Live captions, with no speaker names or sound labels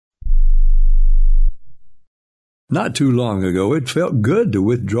Not too long ago, it felt good to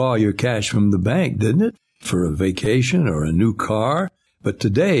withdraw your cash from the bank, didn't it? For a vacation or a new car. But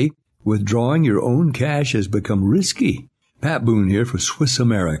today, withdrawing your own cash has become risky. Pat Boone here for Swiss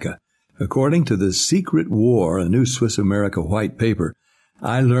America. According to The Secret War, a new Swiss America white paper,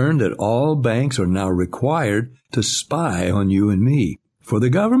 I learned that all banks are now required to spy on you and me for the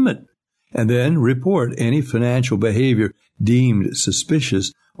government, and then report any financial behavior deemed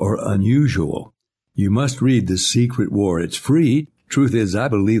suspicious or unusual. You must read The Secret War. It's free. Truth is, I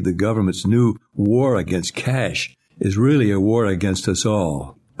believe the government's new war against cash is really a war against us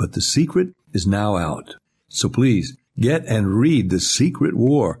all. But the secret is now out. So please, get and read The Secret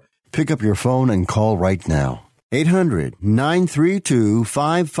War. Pick up your phone and call right now.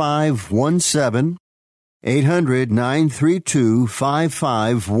 800-932-5517.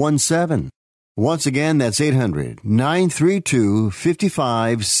 800-932-5517. Once again, that's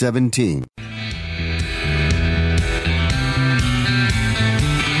 800-932-5517.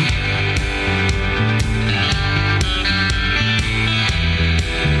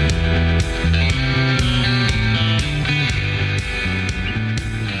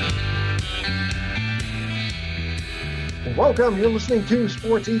 Welcome. You're listening to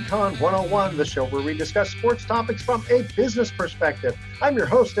Sports Econ 101, the show where we discuss sports topics from a business perspective. I'm your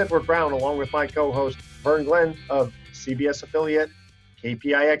host, Edward Brown, along with my co-host, Vern Glenn of CBS affiliate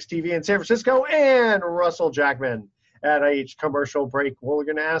KPIX TV in San Francisco, and Russell Jackman. At each commercial break, we're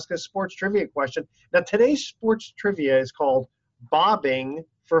going to ask a sports trivia question. Now, today's sports trivia is called Bobbing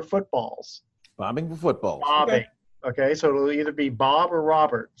for Footballs. Bobbing for footballs. Bobbing. Okay, so it'll either be Bob or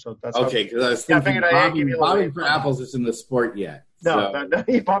Robert. So that's okay. Because I was thinking bobbing for apples isn't the sport yet. No,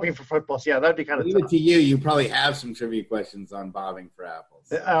 bobbing for footballs. Yeah, that'd be kind of tough. To you, you probably have some trivia questions on bobbing for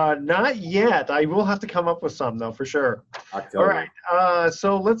apples. Not yet. I will have to come up with some though, for sure. October. All right.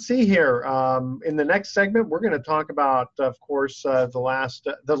 So let's see here. In the next segment, we're going to talk about, of course, the last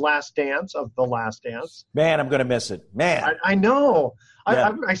dance of The Last Dance. Man, I'm going to miss it. Man, I know.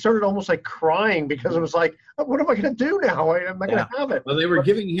 Yeah. I started almost like crying because it was like, what am I going to do now? I'm not going to have it. Well, they were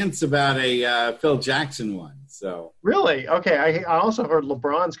giving hints about a Phil Jackson one. So really? Okay. I also heard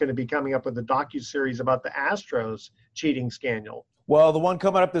LeBron's going to be coming up with a docuseries about the Astros cheating scandal. Well, the one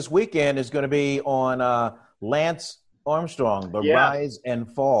coming up this weekend is going to be on Lance Armstrong, the rise and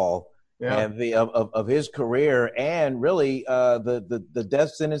fall and of his career, and really the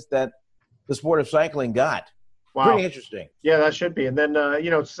death sentence that the sport of cycling got. Wow. Pretty interesting. Yeah, that should be. And then,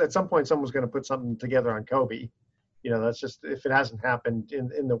 at some point, someone's going to put something together on Kobe. That's just, if it hasn't happened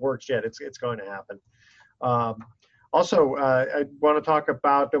in the works yet, it's going to happen. Also, I want to talk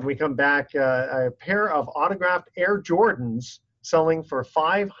about, when we come back, a pair of autographed Air Jordans selling for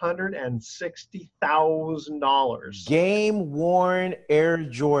 $560,000. Game-worn Air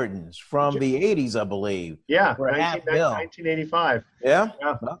Jordans from the 80s, I believe. Yeah, for $500,000. Yeah.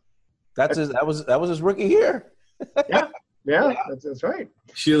 Well, that was his rookie year. Yeah, that's right.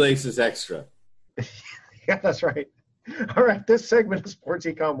 Shoelaces extra. Yeah, that's right. All right, this segment of Sports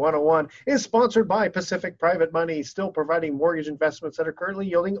Econ 101 is sponsored by Pacific Private Money, still providing mortgage investments that are currently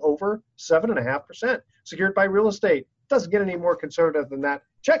yielding over 7.5%. Secured by real estate. Doesn't get any more conservative than that.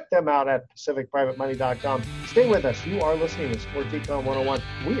 Check them out at pacificprivatemoney.com. Stay with us. You are listening to Sports Econ 101.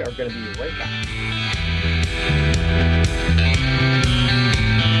 We are going to be right back.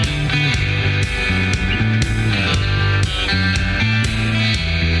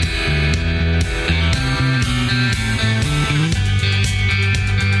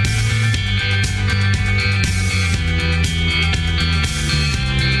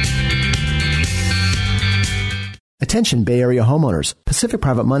 Attention Bay Area homeowners. Pacific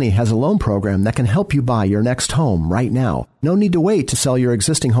Private Money has a loan program that can help you buy your next home right now. No need to wait to sell your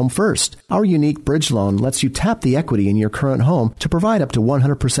existing home first. Our unique bridge loan lets you tap the equity in your current home to provide up to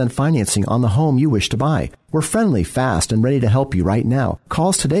 100% financing on the home you wish to buy. We're friendly, fast, and ready to help you right now. Call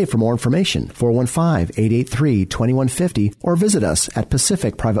us today for more information, 415-883-2150, or visit us at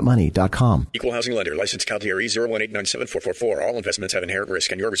pacificprivatemoney.com. Equal housing lender, licensed CalDRE 018974444. All investments have inherent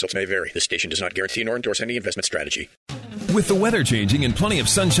risk and your results may vary. This station does not guarantee nor endorse any investment strategy. With the weather changing and plenty of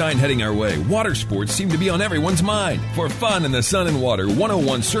sunshine heading our way, water sports seem to be on everyone's mind. For fun in the sun and water,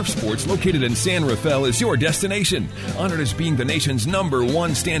 101 Surf Sports, located in San Rafael, is your destination. Honored as being the nation's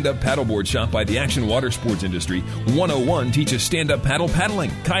 #1 stand-up paddleboard shop by the action water sports industry, 101 teaches stand-up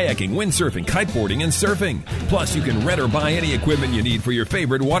paddling, kayaking, windsurfing, kiteboarding, and surfing. Plus, you can rent or buy any equipment you need for your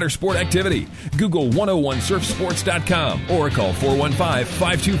favorite water sport activity. Google 101surfsports.com or call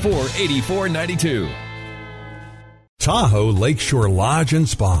 415-524-8492. Tahoe Lakeshore Lodge and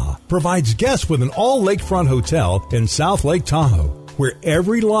Spa provides guests with an all-lakefront hotel in South Lake Tahoe. where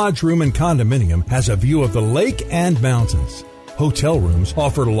every lodge room and condominium has a view of the lake and mountains. Hotel rooms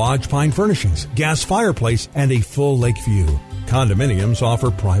offer lodge pine furnishings, gas fireplace, and a full lake view. Condominiums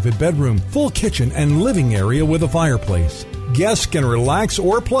offer private bedroom, full kitchen, and living area with a fireplace. Guests can relax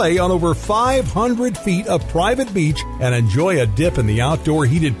or play on over 500 feet of private beach and enjoy a dip in the outdoor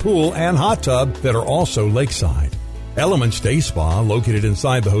heated pool and hot tub that are also lakeside. Elements Day Spa, located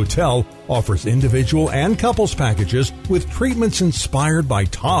inside the hotel, offers individual and couples packages with treatments inspired by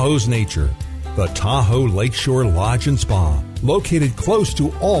Tahoe's nature. The Tahoe Lakeshore Lodge and Spa, located close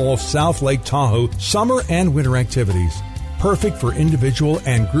to all of South Lake Tahoe summer and winter activities. Perfect for individual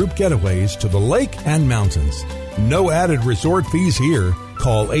and group getaways to the lake and mountains. No added resort fees here.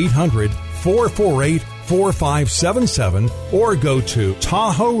 Call 800-448-4577 or go to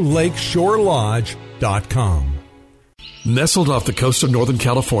TahoeLakeshoreLodge.com. Nestled off the coast of Northern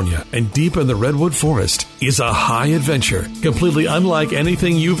California and deep in the Redwood Forest is a high adventure, completely unlike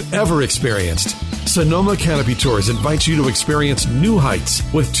anything you've ever experienced. Sonoma Canopy Tours invites you to experience new heights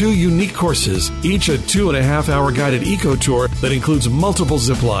with 2 unique courses, each a 2.5-hour guided eco tour that includes multiple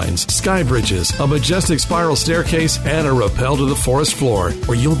zip lines, sky bridges, a majestic spiral staircase, and a rappel to the forest floor,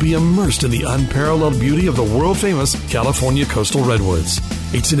 where you'll be immersed in the unparalleled beauty of the world-famous California coastal redwoods.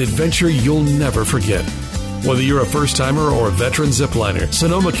 It's an adventure you'll never forget. Whether you're a first-timer or a veteran zipliner,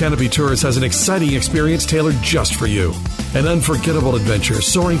 Sonoma Canopy Tours has an exciting experience tailored just for you. An unforgettable adventure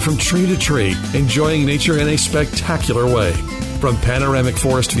soaring from tree to tree, enjoying nature in a spectacular way. From panoramic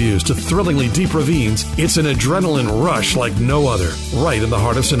forest views to thrillingly deep ravines, it's an adrenaline rush like no other, right in the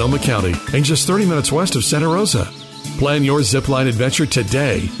heart of Sonoma County and just 30 minutes west of Santa Rosa. Plan your zipline adventure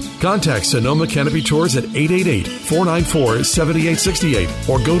today. Contact Sonoma Canopy Tours at 888-494-7868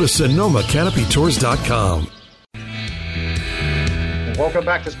 or go to SonomaCanopyTours.com. Welcome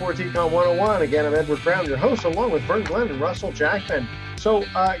back to Sports Econ 101. Again, I'm Edward Brown, your host, along with Vern Glenn and Russell Jackman. So,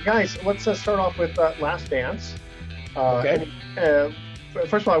 guys, let's start off with Last Dance. Okay.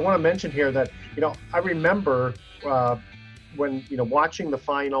 First of all, I want to mention here that, I remember when, watching the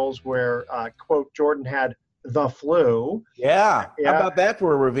finals where, quote, Jordan had the flu. Yeah. How about that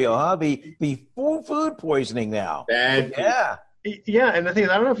for a reveal, huh? The food poisoning now. Bad. Yeah. Yeah, and the thing is,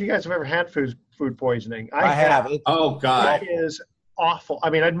 I don't know if you guys have ever had food poisoning. I have. Oh, God. It is awful. I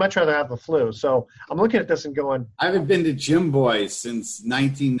mean, I'd much rather have the flu. So I'm looking at this and going, I haven't been to Gym Boys since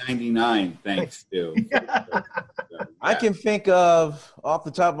 1999, thanks to. Yeah. So, yeah. I can think of, off the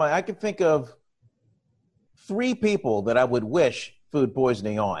top of my, I can think of 3 people that I would wish food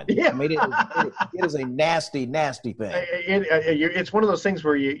poisoning on. Yeah. I mean, it is a nasty, nasty thing. It's one of those things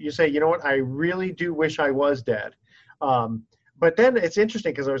where you say, you know what, I really do wish I was dead. But then it's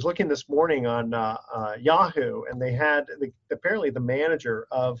interesting because I was looking this morning on Yahoo, and they had apparently the manager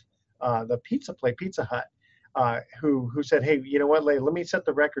of the pizza place, Pizza Hut, who said, hey, you know what, let me set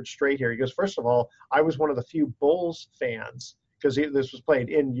the record straight here. He goes, first of all, I was one of the few Bulls fans because this was played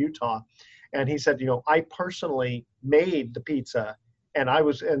in Utah. And he said, I personally made the pizza, and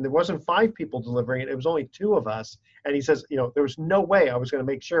there wasn't 5 people delivering it. It was only 2 of us. And he says, there was no way I was going to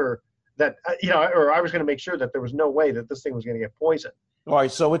make sure that, or I was going to make sure that there was no way that this thing was going to get poisoned. All right.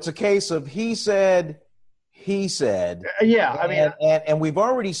 So it's a case of he said. Yeah. I mean, and we've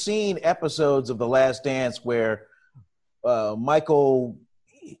already seen episodes of The Last Dance where Michael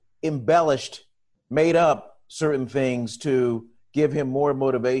made up certain things to give him more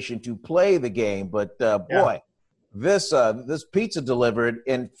motivation to play the game. But boy, this pizza delivered,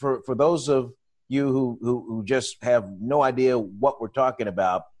 and for those of you who just have no idea what we're talking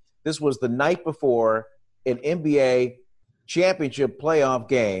about, this was the night before an NBA championship playoff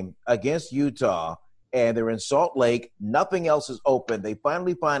game against Utah, and they're in Salt Lake. Nothing else is open. They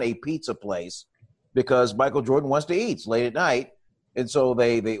finally find a pizza place because Michael Jordan wants to eat. It's late at night, and so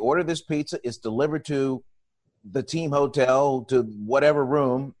they order this pizza. It's delivered to the team hotel, to whatever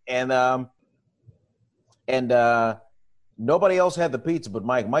room, and nobody else had the pizza but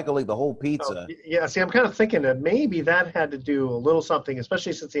Mike. Michael ate the whole pizza. Oh, yeah, see, I'm kind of thinking that maybe that had to do a little something,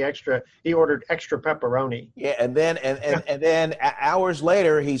 especially since he ordered extra pepperoni. Yeah, and then hours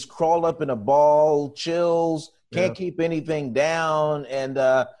later, he's crawled up in a ball, chills, can't keep anything down, and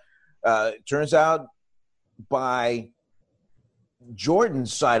turns out by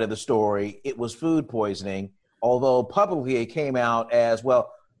Jordan's side of the story, it was food poisoning, although publicly it came out as,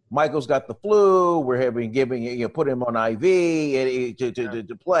 well, Michael's got the flu. We're put him on IV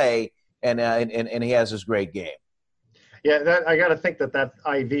to play, and he has this great game. Yeah, I got to think that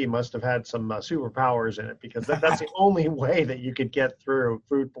IV must have had some superpowers in it, because that's the only way that you could get through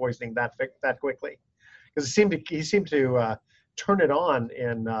food poisoning that quickly. Because he seemed to turn it on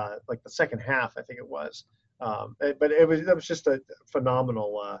in like the second half, I think it was, But it was just a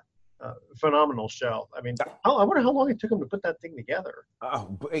phenomenal show. I mean, I wonder how long it took him to put that thing together.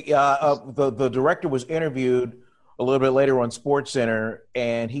 The director was interviewed a little bit later on SportsCenter,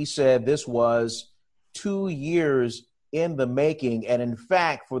 and he said this was 2 years in the making. And in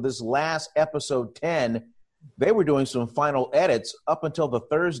fact, for this last episode 10, they were doing some final edits up until the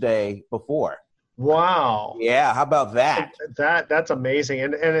Thursday before. Wow. Yeah, how about that? That's amazing.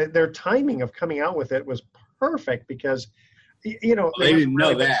 And their timing of coming out with it was perfect because, you know, they didn't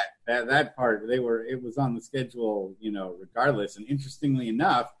know that part. It was on the schedule, you know, regardless. And interestingly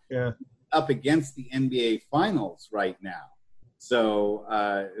enough, up against the NBA Finals right now. So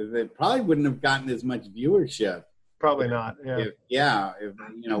they probably wouldn't have gotten as much viewership. Probably not. If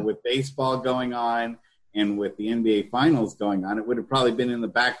you know, with baseball going on and with the NBA Finals going on, it would have probably been in the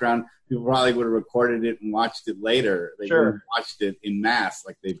background. People probably would have recorded it and watched it later. They would have watched it in mass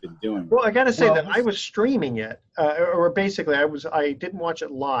like they've been doing. Well, I got to say that I was streaming it, or basically I didn't watch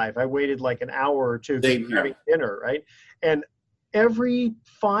it live. I waited like an hour or two having dinner, right? And every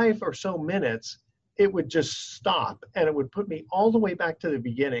 5 or so minutes, it would just stop and it would put me all the way back to the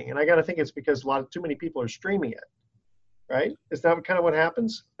beginning. And I got to think it's because too many people are streaming it. Right? Is that kind of what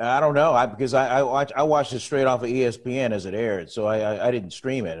happens? I don't know. Because I watched it straight off of ESPN as it aired, so I didn't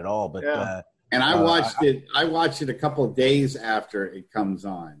stream it at all. But and I watched it. I watched it a couple of days after it comes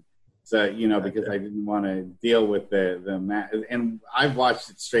on. So you know, because I didn't want to deal with the and I've watched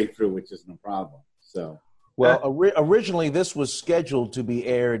it straight through, which is no problem. So originally this was scheduled to be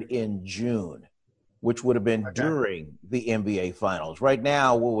aired in June, which would have been during the NBA Finals. Right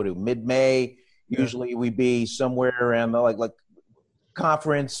now, what would it mid-May? Usually we'd be somewhere around the like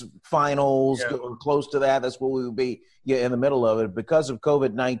conference finals or close to that. That's what we would be in the middle of it. Because of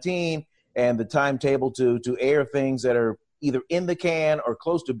COVID-19 and the timetable to air things that are either in the can or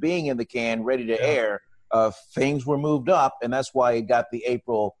close to being in the can, ready to air, things were moved up, and that's why it got the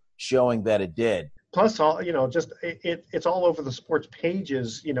April showing that it did. Plus, it's all over the sports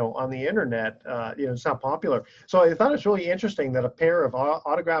pages, you know, on the internet. It's not popular. So I thought it's really interesting that a pair of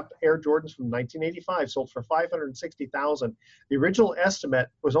autographed Air Jordans from 1985 sold for $560,000. The original estimate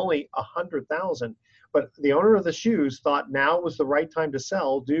was only $100,000, but the owner of the shoes thought now was the right time to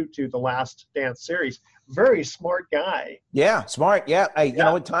sell due to the Last Dance series. Very smart guy. Yeah, smart. Yeah, you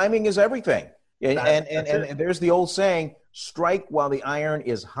know what? Timing is everything. And there's the old saying, strike while the iron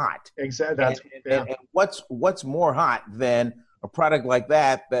is hot. Exactly. And what's more hot than a product like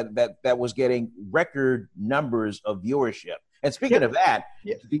that was getting record numbers of viewership? And speaking of that,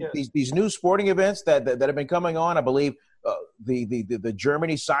 these new sporting events that have been coming on, I believe the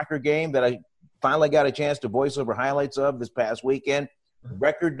Germany soccer game that I finally got a chance to voice over highlights of this past weekend,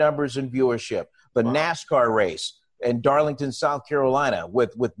 record numbers in viewership. The NASCAR race in Darlington, South Carolina,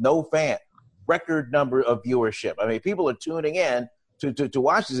 with no fan. Record number of viewership. I mean, people are tuning in to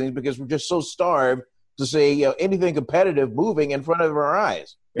watch these things because we're just so starved to see anything competitive moving in front of our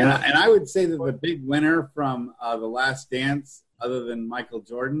eyes. And I would say that the big winner from The Last Dance, other than Michael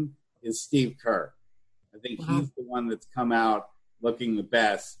Jordan, is Steve Kerr. I think he's the one that's come out looking the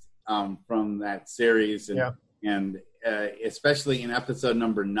best from that series, and especially in episode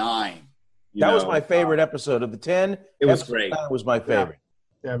number 9. That was my favorite episode of the 10. It was great. That was my favorite.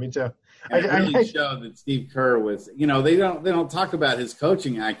 Yeah, me too. And it really showed that Steve Kerr was, you know, they don't talk about his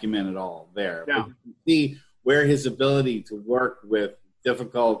coaching acumen at all there. Yeah. But you can see where his ability to work with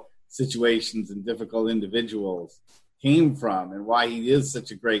difficult situations and difficult individuals came from, and why he is such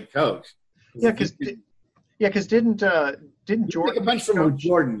a great coach. Because didn't Jordan take a punch from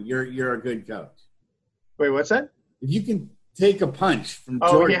Jordan? You're a good coach. Wait, what's that? If you can take a punch from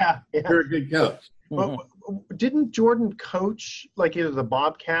Jordan, you're a good coach. Well, didn't Jordan coach like either the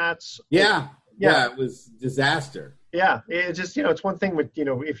Bobcats? Yeah, it was disaster. Yeah, it's just, you know, it's one thing with, you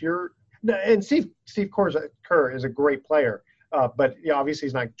know, if you're, and Steve Kerr is a great player, but obviously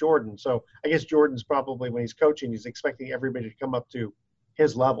he's not Jordan. So I guess Jordan's probably, when he's coaching, he's expecting everybody to come up to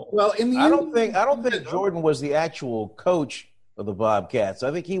his level. Well, I don't think Jordan was the actual coach of the Bobcats.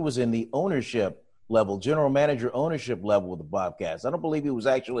 I think he was in the ownership level, general manager ownership level with the Bobcats. I don't believe he was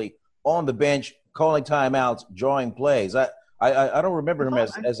actually on the bench calling timeouts, drawing plays. I don't remember him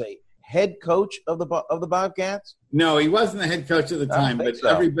as a head coach of the Bobcats. No, he wasn't the head coach at the time, but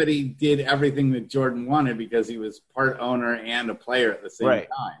everybody did everything that Jordan wanted because he was part owner and a player at the same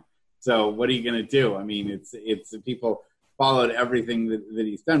time. So what are you going to do? I mean, it's people followed everything that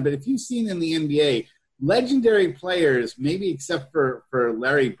he's done. But if you've seen in the NBA, legendary players, maybe except for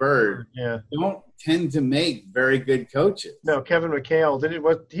Larry Bird, don't tend to make very good coaches. No, Kevin McHale did it.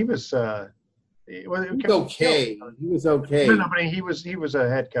 He was okay. He was okay. No, but he was a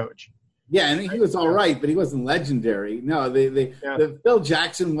head coach. Yeah, and he was all right, but he wasn't legendary. No, the Phil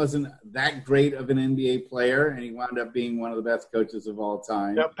Jackson wasn't that great of an NBA player, and he wound up being one of the best coaches of all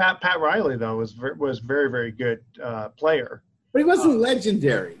time. No, Pat Riley, though, was very, very good player. But he wasn't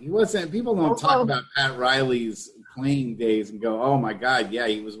legendary. He wasn't. People don't talk about Pat Riley's playing days and go, "Oh my God, yeah,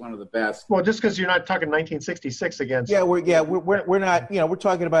 he was one of the best." Well, just because you're not talking 1966 against. Yeah, we're not. We're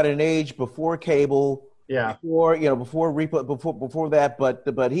talking about an age before cable. Yeah. Before that,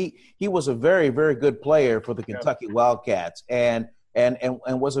 but he was a very, very good player for the Kentucky Wildcats and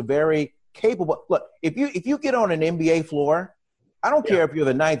was a very capable. Look, if you get on an NBA floor, I don't care if you're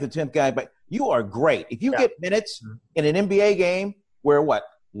the 9th or 10th guy, but you are great. If you get minutes in an NBA game where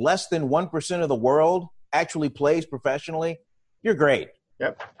less than 1% of the world actually plays professionally, you're great.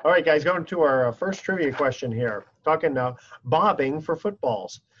 Yep. All right, guys, going to our first trivia question here. Talking bobbing for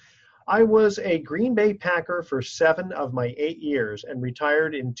footballs. I was a Green Bay Packer for 7 of my 8 years and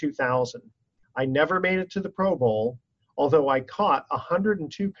retired in 2000. I never made it to the Pro Bowl, although I caught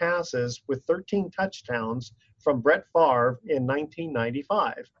 102 passes with 13 touchdowns from Brett Favre in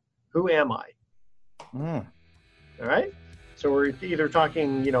 1995. Who am I? All right. So we're either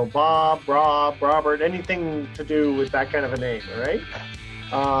talking, Bob, Rob, Robert, anything to do with that kind of a name, all right?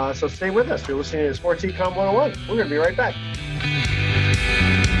 So stay with us. You're listening to Sports Econ 101. We're going to be right back.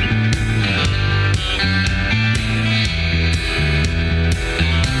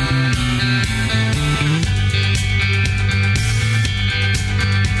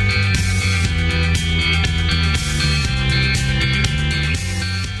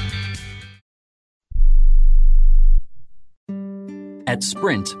 At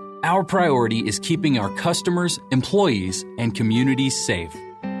Sprint, our priority is keeping our customers, employees, and communities safe.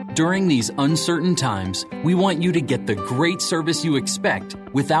 During these uncertain times, we want you to get the great service you expect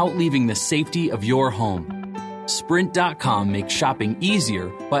without leaving the safety of your home. Sprint.com makes shopping easier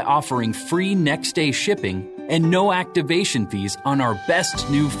by offering free next-day shipping and no activation fees on our best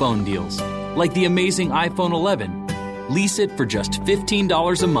new phone deals, like the amazing iPhone 11. Lease it for just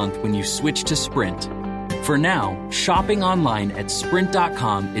 $15 a month when you switch to Sprint. For now, shopping online at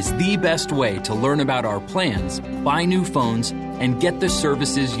Sprint.com is the best way to learn about our plans, buy new phones, and get the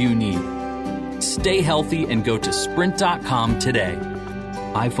services you need. Stay healthy and go to Sprint.com today.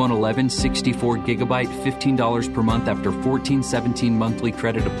 iPhone 11, 64 gigabyte, $15 per month after $14.17 monthly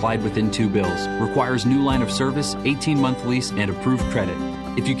credit applied within 2 bills. Requires new line of service, 18-month lease, and approved credit.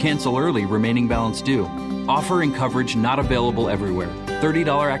 If you cancel early, remaining balance due. Offer and coverage not available everywhere.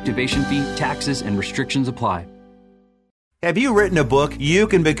 $30 activation fee, taxes, and restrictions apply. Have you written a book? You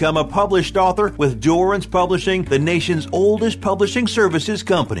can become a published author with Dorrance Publishing, the nation's oldest publishing services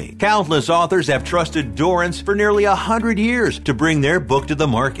company. Countless authors have trusted Dorrance for nearly 100 years to bring their book to the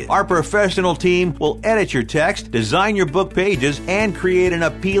market. Our professional team will edit your text, design your book pages, and create an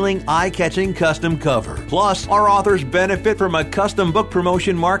appealing, eye-catching custom cover. Plus, our authors benefit from a custom book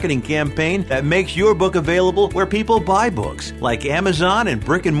promotion marketing campaign that makes your book available where people buy books, like Amazon and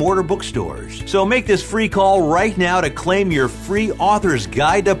brick-and-mortar bookstores. So make this free call right now to claim your free author's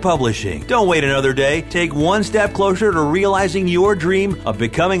guide to publishing. Don't wait another day. Take one step closer to realizing your dream of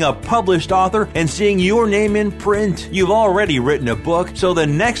becoming a published author and seeing your name in print. You've already written a book, so the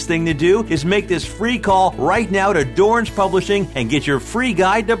next thing to do is make this free call right now to Dorrance Publishing and get your free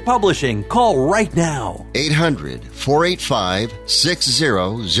guide to publishing. Call right now.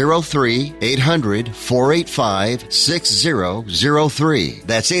 800-485-6003. 800-485-6003.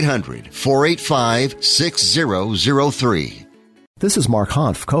 That's 800-485-6003. This is Mark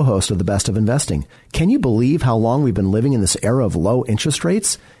Hanf, co-host of The Best of Investing. Can you believe how long we've been living in this era of low interest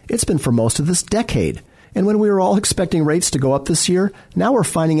rates? It's been for most of this decade. And when we were all expecting rates to go up this year, now we're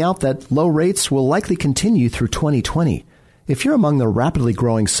finding out that low rates will likely continue through 2020. If you're among the rapidly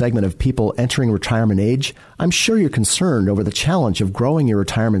growing segment of people entering retirement age, I'm sure you're concerned over the challenge of growing your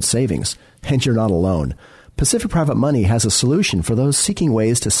retirement savings. And you're not alone. Pacific Private Money has a solution for those seeking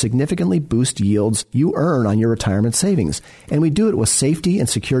ways to significantly boost yields you earn on your retirement savings. And we do it with safety and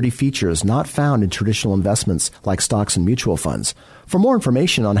security features not found in traditional investments like stocks and mutual funds. For more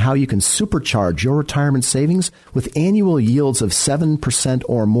information on how you can supercharge your retirement savings with annual yields of 7%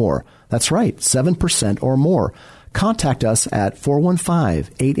 or more, that's right, 7% or more, contact us at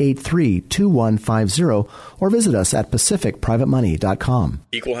 415-883-2150 or visit us at pacificprivatemoney.com.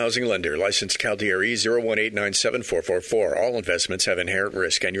 Equal housing lender. Licensed CalDRE 018974444. All investments have inherent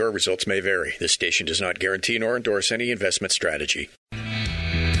risk and your results may vary. This station does not guarantee nor endorse any investment strategy.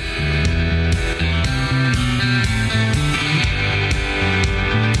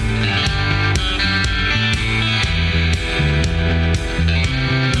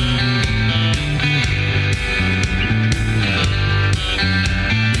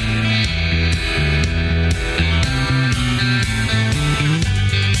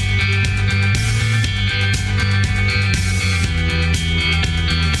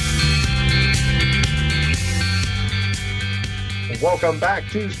 Welcome back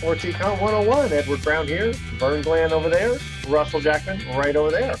to Sports Econ 101. Edward Brown here, Vern Glenn over there, Russell Jackman right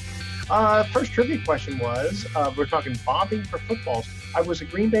over there. First trivia question was, we're talking bobbing for footballs. I was a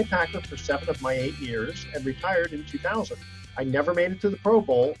Green Bay Packer for 7 of my 8 years and retired in 2000. I never made it to the Pro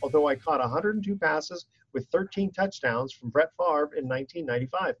Bowl, although I caught 102 passes with 13 touchdowns from Brett Favre in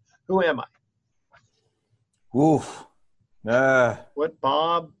 1995. Who am I? Oof. What,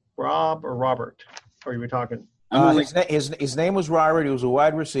 Bob, Rob, or Robert? Or are we talking? His name was Robert. He was a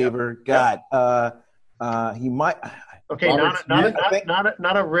wide receiver. Yep. He might. Okay,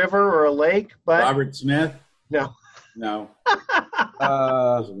 not a river or a lake, but Robert Smith. No.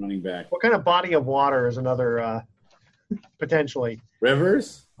 Was a running back. What kind of body of water is another potentially?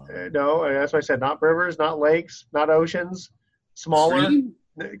 Rivers? No, that's what I said. Not rivers, not lakes, not oceans. Smaller. Stream?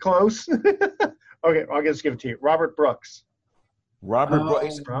 Close. Okay, I'll just give it to you. Robert Brooks. Robert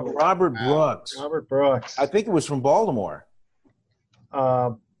Brooks. I think it was from Baltimore.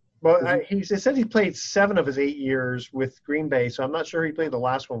 He said he played 7 of his 8 years with Green Bay, so I'm not sure he played the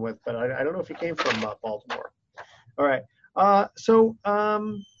last one with, but I don't know if he came from Baltimore. All right.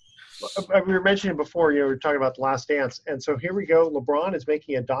 We were mentioning before, we were talking about The Last Dance, and so here we go. LeBron is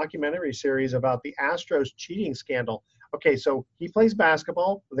making a documentary series about the Astros cheating scandal. Okay, so he plays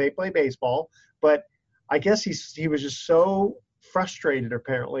basketball, they play baseball, but I guess he was just so frustrated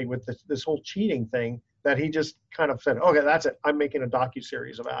apparently with this whole cheating thing that he just kind of said, okay, that's it. I'm making a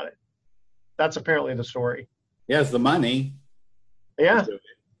docuseries about it. That's apparently the story. He has the money. Yeah.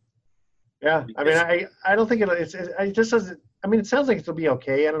 Yeah. I mean, I don't think it just doesn't, I mean, it sounds like it'll be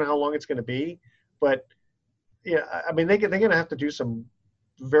okay. I don't know how long it's going to be, but yeah, I mean, they're going to have to do some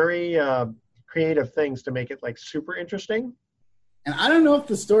very creative things to make it like super interesting. And I don't know if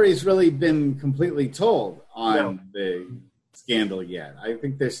the story's really been completely told on the scandal yet. I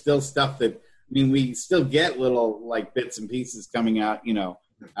think there's still stuff that, I mean, we still get little like bits and pieces coming out,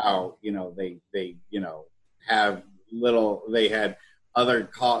 how, they have they had other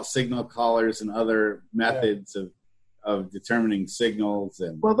signal callers and other methods of determining signals.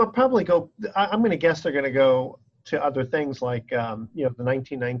 And well, they'll probably go, I'm going to guess they're going to go to other things like, the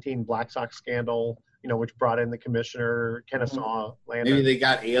 1919 Black Sox scandal, which brought in the commissioner, Kennesaw Land. Maybe they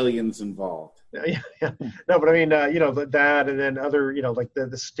got aliens involved. Yeah. No, but I mean, that, and then other, like the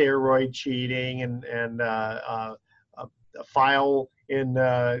steroid cheating and a file in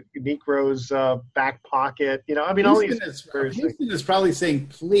Necro's back pocket. I mean, Houston is probably saying,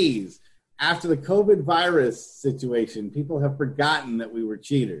 please, after the COVID virus situation, people have forgotten that we were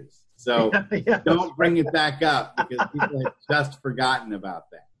cheaters. So don't bring it back up because people have just forgotten about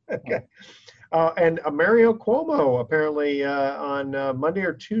that. Okay. And Mario Cuomo, apparently on Monday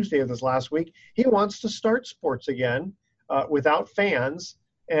or Tuesday of this last week, he wants to start sports again without fans.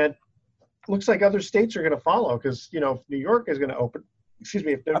 And looks like other states are going to follow because, New York is going to open. Excuse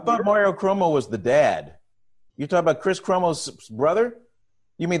me. I thought Mario Cuomo was the dad. You talking about Chris Cuomo's brother?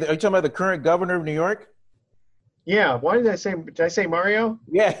 Are you talking about the current governor of New York? Yeah. Why did I say Mario?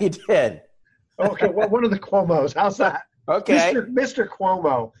 Yeah, he did. Okay. Well, one of the Cuomos. How's that? Okay. Mr. Cuomo.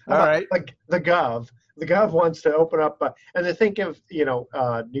 All right. Like the Gov. The Gov wants to open up. And to think of,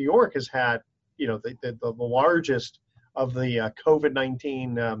 New York has had, the largest of the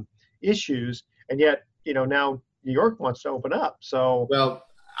COVID-19 issues. And yet, now New York wants to open up. So. Well,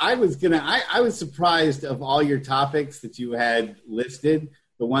 I was surprised of all your topics that you had listed.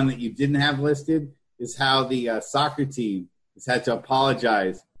 The one that you didn't have listed is how the soccer team has had to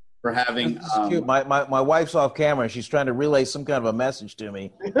apologize for having cute. My wife's off camera. She's trying to relay some kind of a message to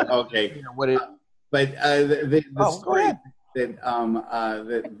me. Okay. The story that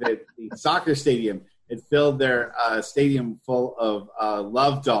the soccer stadium had filled their stadium full of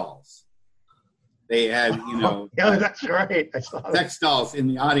love dolls. They had, yeah, that's right. I saw that. Sex dolls in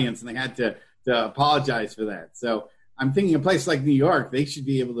the audience, and they had to apologize for that. So I'm thinking a place like New York, they should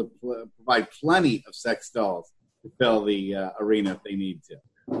be able to provide plenty of sex dolls to fill the arena if they need to.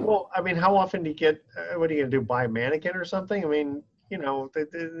 Well, I mean, how often do you get, what are you going to do, buy a mannequin or something? I mean, no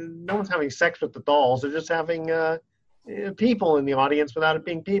one's having sex with the dolls. They're just having people in the audience without it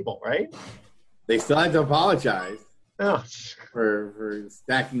being people, right? They still had to apologize for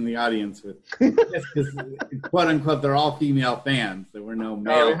stacking the audience with, quote unquote, they're all female fans. There were no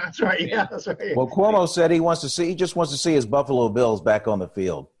male. Oh, that's right. Yeah, that's right. Well, Cuomo said he just wants to see his Buffalo Bills back on the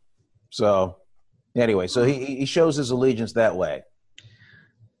field. So anyway, he shows his allegiance that way.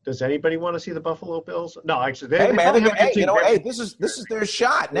 Does anybody want to see the Buffalo Bills? No, actually. This is their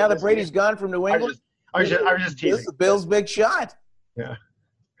shot. Now that Brady's gone from New England, I was just teasing. This is the Bills' big shot. Yeah.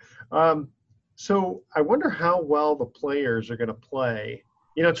 So I wonder how well the players are going to play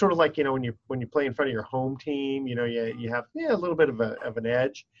It's sort of like, when you play in front of your home team, you have a little bit of an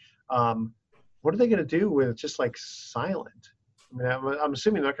edge. What are they going to do with just like silent? I mean, I'm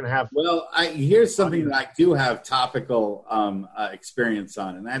assuming they're not going to have. Well, here's something that I do have topical experience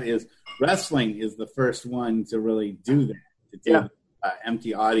on, and that is wrestling is the first one to really do that, to do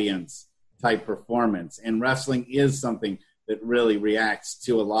empty audience type performance. And wrestling is something that really reacts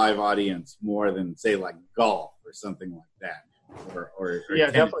to a live audience more than, say, like golf or something like that. Or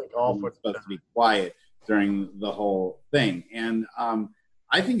definitely golf. It's supposed to be quiet during the whole thing. And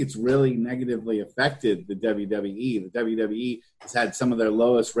I think it's really negatively affected the WWE. The WWE has had some of their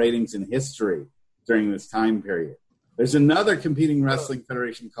lowest ratings in history during this time period. There's another competing wrestling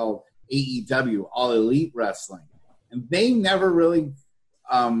federation called AEW, All Elite Wrestling. And they never really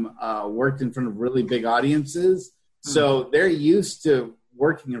worked in front of really big audiences. So they're used to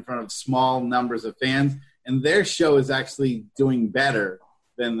working in front of small numbers of fans. And their show is actually doing better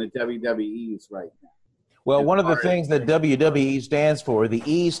than the WWE's right now. Well, one of the things that WWE stands for, the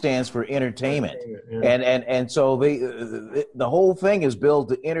E stands for entertainment. And so the whole thing is built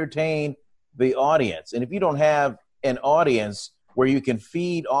to entertain the audience. And if you don't have an audience where you can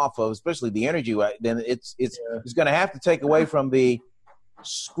feed off of, especially the energy, then it's going to have to take away from the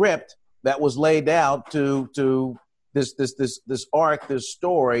script that was laid out to this arc, this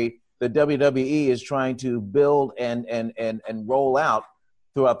story that WWE is trying to build and roll out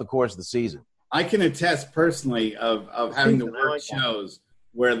throughout the course of the season. I can attest personally of having to work shows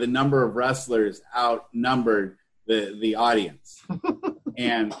where the number of wrestlers outnumbered the audience.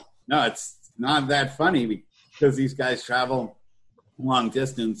 And no, it's not that funny because these guys travel long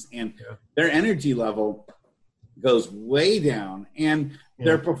distance and their energy level goes way down and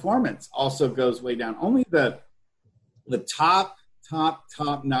their performance also goes way down. Only the top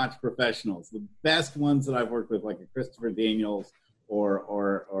notch professionals, the best ones that I've worked with, like a Christopher Daniels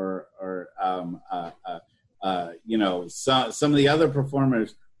some of the other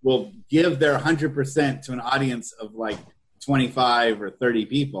performers will give their 100% to an audience of like 25 or 30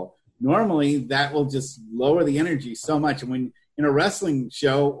 people. Normally that will just lower the energy so much. And when in a wrestling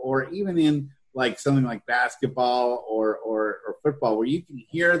show or even in like something like basketball or football, where you can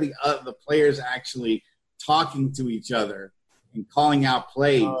hear the players actually talking to each other and calling out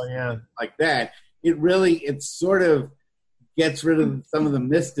plays like that, it sort of gets rid of some of the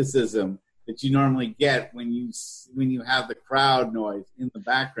mysticism that you normally get when you have the crowd noise in the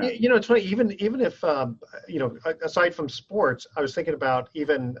background. It's funny. Even if aside from sports, I was thinking about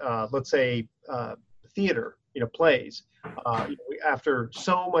even let's say theater. Plays. After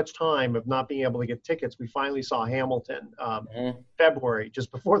so much time of not being able to get tickets, we finally saw Hamilton February,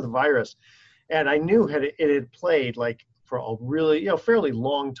 just before the virus, and I knew it had played like for a really fairly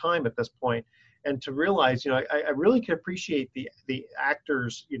long time at this point. And to realize, I really can appreciate the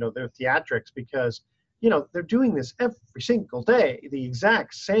actors, their theatrics, because, they're doing this every single day, the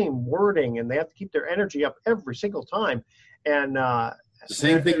exact same wording, and they have to keep their energy up every single time. And the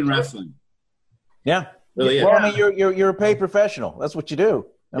same thing in wrestling. Yeah. Really is. Well, I mean, you're a paid professional. That's what you do.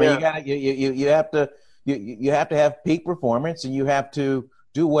 I mean, you have to have peak performance, and you have to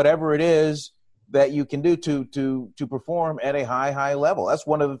do whatever it is that you can do to perform at a high level. That's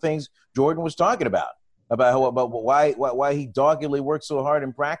one of the things Jordan was talking about why he doggedly works so hard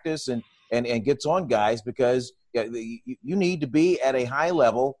in practice and gets on guys, because you need to be at a high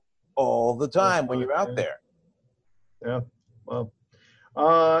level all the time when you're out there. Yeah. Well,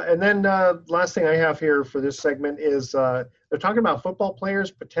 and then last thing I have here for this segment is they're talking about football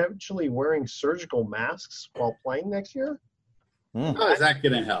players potentially wearing surgical masks while playing next year. How is that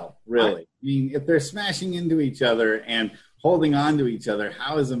going to help, really? I mean, if they're smashing into each other and holding on to each other,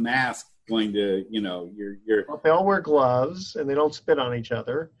 how is a mask going to, Well, they all wear gloves and they don't spit on each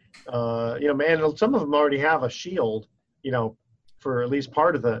other. Some of them already have a shield, for at least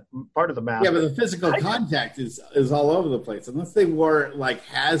part of the mask. Yeah, but the physical contact is all over the place, unless they wore like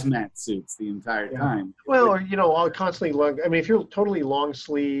hazmat suits the entire time. Well, or all constantly long. I mean, if you're totally long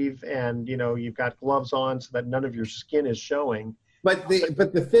sleeve and you've got gloves on so that none of your skin is showing. But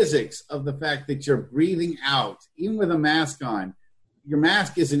the physics of the fact that you're breathing out, even with a mask on, your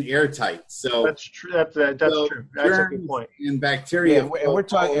mask isn't airtight. So that's true. That's true. That's a good point. And bacteria. Yeah, we're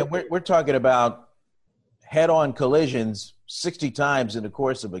talking about head-on collisions 60 times in the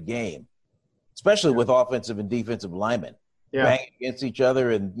course of a game, especially with offensive and defensive linemen banging against each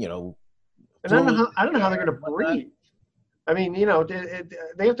other, and And I don't know how they're going to breathe. I mean, they'd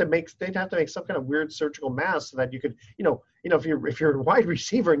have to make some kind of weird surgical mask so that you could, if you're a wide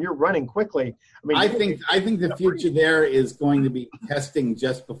receiver and you're running quickly. I mean, I think the future there is going to be testing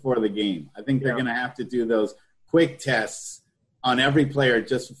just before the game. I think they're going to have to do those quick tests on every player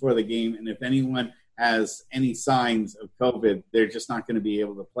just before the game. And if anyone has any signs of COVID, they're just not going to be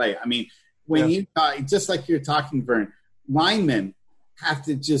able to play. I mean, when you just like you're talking, Vern, linemen have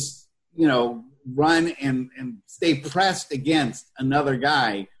to just, run and stay pressed against another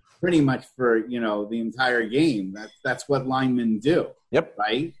guy pretty much for, the entire game. That's what linemen do. Yep.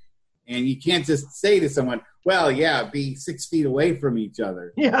 Right? And you can't just say to someone, well, yeah, be 6 feet away from each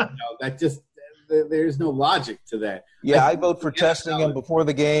other. Yeah. That just there's no logic to that. Yeah, I vote for testing them before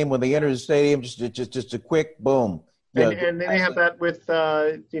the game when they enter the stadium. Just a quick boom. And they have that with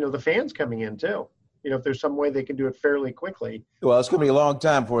the fans coming in too. If there's some way they can do it fairly quickly. Well, it's going to be a long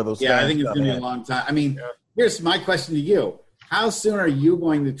time for those. Yeah, I think it's going to be a long time. I mean, here's my question to you: how soon are you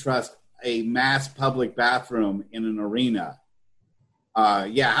going to trust a mass public bathroom in an arena?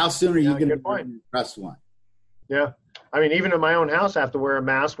 How soon are you going to trust one? Yeah. I mean, even in my own house, I have to wear a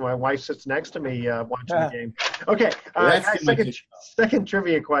mask when my wife sits next to me watching the game. Okay, second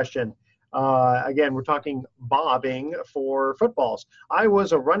trivia question. Again, we're talking bobbing for footballs. I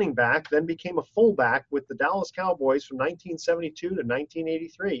was a running back, then became a fullback with the Dallas Cowboys from 1972 to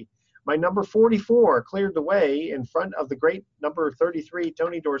 1983. My number 44 cleared the way in front of the great number 33,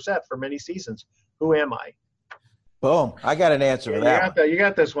 Tony Dorsett, for many seasons. Who am I? Boom. I got an answer for that. You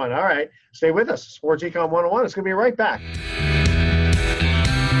got this one. All right. Stay with us. Sports Econ 101. It's going to be right back.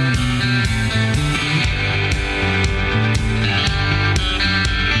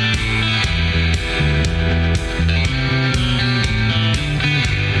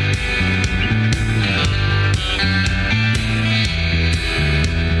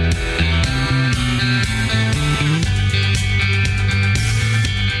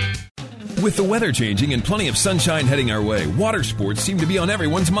 With the weather changing and plenty of sunshine heading our way, water sports seem to be on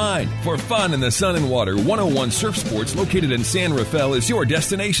everyone's mind. For fun in the sun and water, 101 Surf Sports, located in San Rafael, is your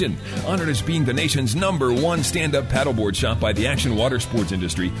destination. Honored as being the nation's #1 stand-up paddleboard shop by the action water sports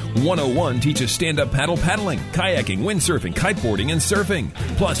industry, 101 teaches stand-up paddling, kayaking, windsurfing, kiteboarding, and surfing.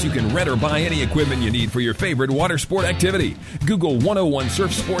 Plus, you can rent or buy any equipment you need for your favorite water sport activity. Google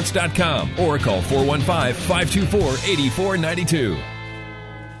 101surfsports.com or call 415-524-8492.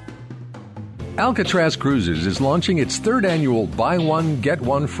 Alcatraz Cruises is launching its 3rd annual Buy One, Get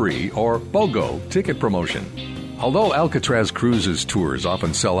One Free, or BOGO, ticket promotion. Although Alcatraz Cruises tours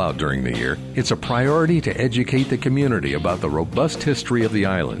often sell out during the year, it's a priority to educate the community about the robust history of the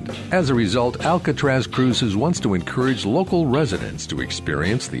island. As a result, Alcatraz Cruises wants to encourage local residents to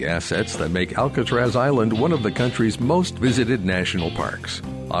experience the assets that make Alcatraz Island one of the country's most visited national parks.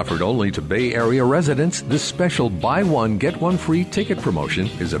 Offered only to Bay Area residents, this special Buy One, Get One Free ticket promotion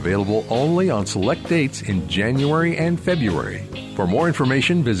is available only on select dates in January and February. For more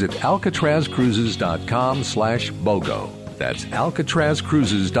information, visit alcatrazcruises.com/BOGO. That's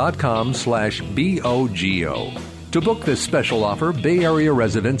alcatrazcruises.com/BOGO. To book this special offer, Bay Area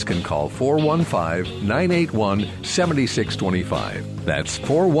residents can call 415-981-7625. That's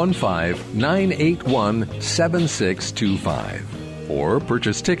 415-981-7625. Or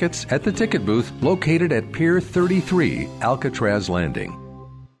purchase tickets at the ticket booth located at Pier 33, Alcatraz Landing.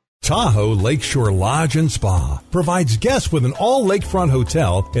 Tahoe Lakeshore Lodge and Spa provides guests with an all-lakefront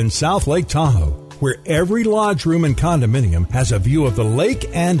hotel in South Lake Tahoe, where every lodge room and condominium has a view of the lake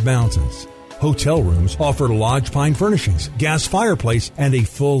and mountains. Hotel rooms offer lodge pine furnishings, gas fireplace, and a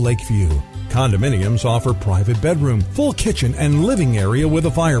full lake view. Condominiums offer private bedroom, full kitchen, and living area with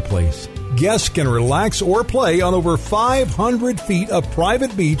a fireplace. Guests can relax or play on over 500 feet of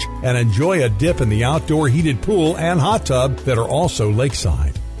private beach and enjoy a dip in the outdoor heated pool and hot tub that are also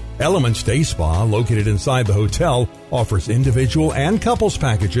lakeside. Elements Day Spa, located inside the hotel, offers individual and couples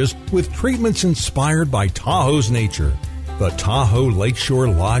packages with treatments inspired by Tahoe's nature. The Tahoe Lakeshore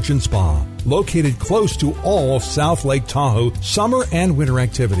Lodge and Spa, located close to all of South Lake Tahoe summer and winter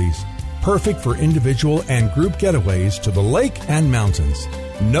activities. Perfect for individual and group getaways to the lake and mountains.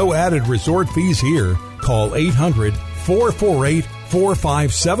 No added resort fees here. Call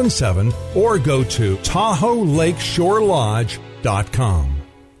 800-448-4577 or go to TahoeLakeshoreLodge.com.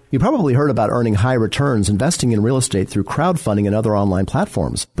 You probably heard about earning high returns investing in real estate through crowdfunding and other online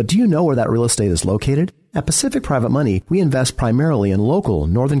platforms. But do you know where that real estate is located? At Pacific Private Money, we invest primarily in local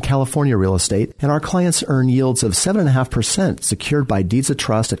Northern California real estate, and our clients earn yields of 7.5% secured by deeds of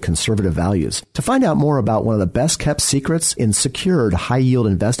trust at conservative values. To find out more about one of the best-kept secrets in secured high-yield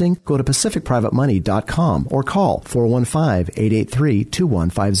investing, go to PacificPrivateMoney.com or call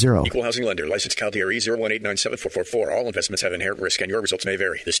 415-883-2150. Equal housing lender. Licensed CalDRE 018974444. All investments have inherent risk, and your results may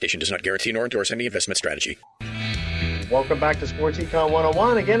vary. This station does not guarantee nor endorse any investment strategy. Welcome back to Sports Econ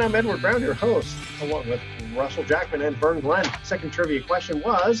 101. Again, I'm Edward Brown, your host, along with Russell Jackman and Vern Glenn. Second trivia question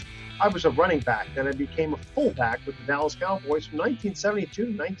was, I was a running back, then I became a fullback with the Dallas Cowboys from 1972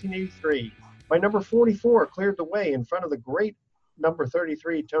 to 1983. My number 44 cleared the way in front of the great number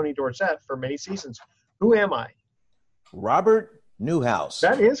 33, Tony Dorsett, for many seasons. Who am I? Robert Newhouse.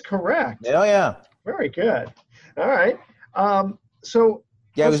 That is correct. Oh, yeah. Very good. All right. So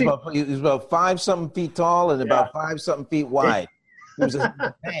yeah, he was about 5-something feet tall and about 5-something feet wide. He was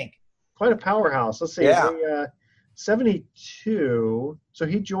a tank. Quite a powerhouse. Let's see. Yeah. 72. So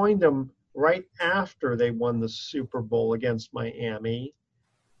he joined them right after they won the Super Bowl against Miami,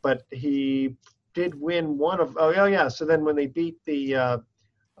 but he did win one of. Oh yeah. So then when they beat the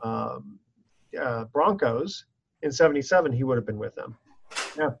Broncos in 77, he would have been with them.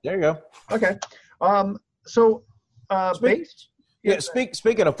 Yeah. There you go. Okay.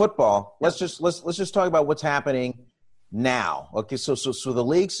 Speaking of football, let's just talk about what's happening now. Okay, so the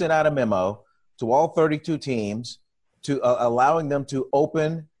league sent out a memo to all 32 teams to allowing them to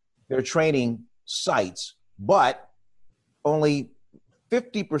open their training sites, but only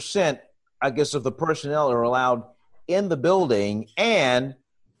 50%, I guess, of the personnel are allowed in the building, and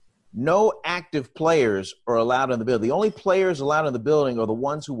no active players are allowed in the building. The only players allowed in the building are the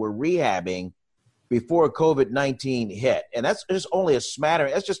ones who were rehabbing before COVID-19 hit. And that's just only a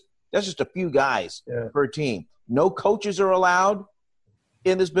smattering. That's just a few guys per team. No coaches are allowed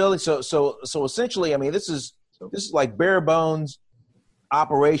in this building. So essentially, I mean, this is like bare bones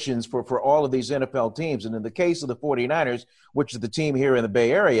operations for all of these NFL teams. And in the case of the 49ers, which is the team here in the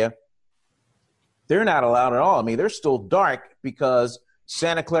Bay Area, they're not allowed at all. I mean, they're still dark because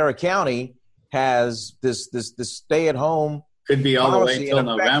Santa Clara County has this stay-at-home could be all the way until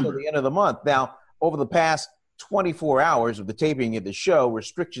November, the end of the month. Now, over the past 24 hours of the taping of the show,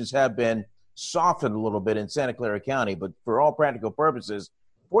 restrictions have been softened a little bit in Santa Clara County, but for all practical purposes,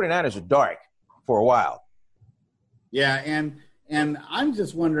 49ers are dark for a while. Yeah, and I'm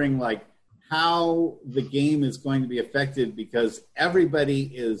just wondering, like, how the game is going to be affected because everybody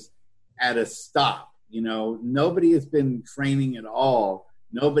is at a stop. You know, nobody has been training at all.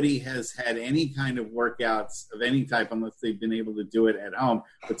 Nobody has had any kind of workouts of any type unless they've been able to do it at home,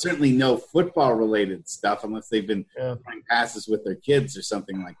 but certainly no football-related stuff unless they've been running passes with their kids or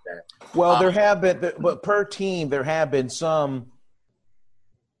something like that. Well, there have been, but per team, there have been some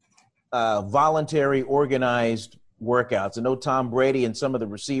voluntary organized workouts. I know Tom Brady and some of the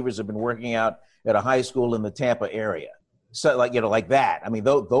receivers have been working out at a high school in the Tampa area. So, like that. I mean,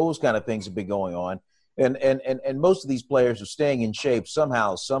 those kind of things have been going on. And most of these players are staying in shape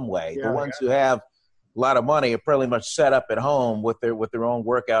somehow, some way. The ones who have a lot of money are pretty much set up at home with their own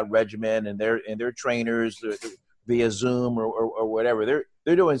workout regimen and their trainers via Zoom or whatever.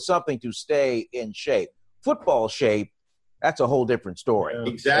 They're doing something to stay in shape. Football shape, that's a whole different story.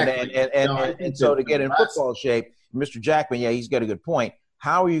 Exactly. And so to get in football shape, Mr. Jackman, he's got a good point.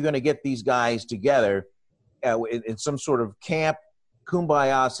 How are you going to get these guys together in some sort of camp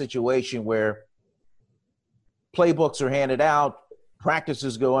kumbaya situation where playbooks are handed out,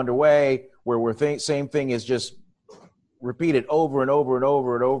 practices go underway, where same thing is just repeated over and over and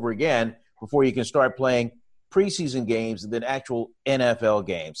over and over again before you can start playing preseason games and then actual NFL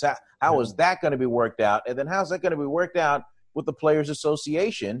games. How is that going to be worked out? And then how's that going to be worked out with the Players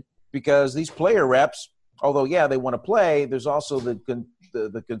Association? Because these player reps, although, they want to play, there's also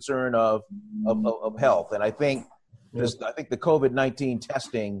the concern of health. And I think the COVID-19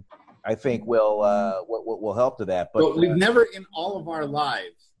 testing will help to that. But we've never in all of our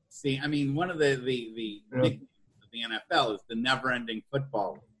lives seen. I mean, one of the nicknames of the NFL is the never-ending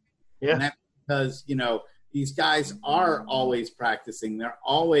football league. Yeah, and that's because these guys are always practicing. They're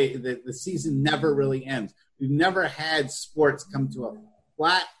always the season never really ends. We've never had sports come to a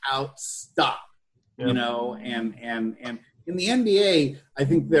flat-out stop. And in the NBA, I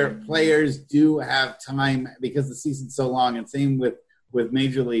think their players do have time because the season's so long, and same with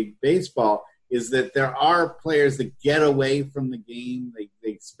Major League Baseball, is that there are players that get away from the game.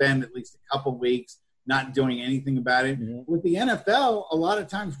 They spend at least a couple weeks not doing anything about it. Mm-hmm. With the NFL, a lot of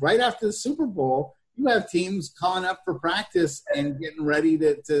times right after the Super Bowl, you have teams calling up for practice and getting ready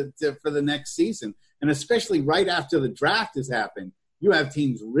to for the next season. And especially right after the draft has happened, you have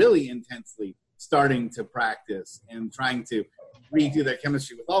teams really intensely starting to practice and trying to redo their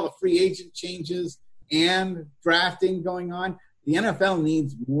chemistry. With all the free agent changes and drafting going on, the NFL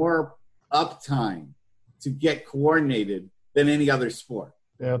needs more uptime to get coordinated than any other sport.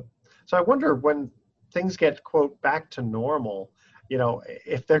 Yeah. So I wonder when things get, quote, back to normal,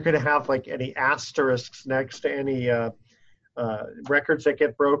 if they're going to have like any asterisks next to any records that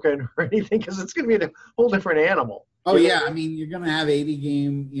get broken or anything, because it's going to be a whole different animal. Oh, yeah. I mean, you're going to have 80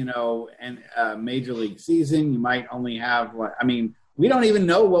 game, and major league season. You might only have we don't even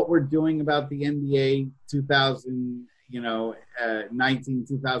know what we're doing about the NBA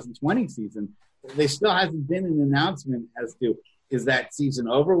 2020 season. There still hasn't been an announcement as to, is that season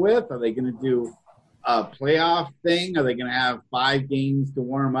over with? Are they going to do a playoff thing? Are they going to have 5 games to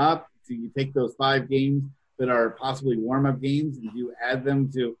warm up? Do you take those 5 games that are possibly warm-up games and you add them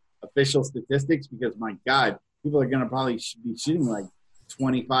to official statistics? Because, my God, people are going to probably be shooting like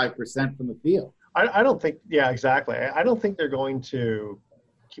 25% from the field. I don't think – yeah, exactly. I don't think they're going to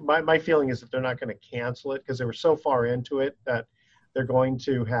 – my feeling is that they're not going to cancel it because they were so far into it that they're going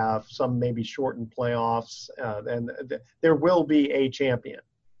to have some maybe shortened playoffs, and there will be a champion.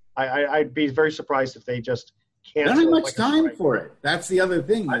 I'd be very surprised if they just cancel. They don't have much time for it. That's the other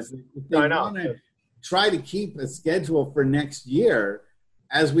thing. Is if they want to try to keep a schedule for next year,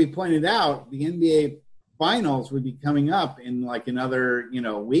 as we pointed out, the NBA Finals would be coming up in like another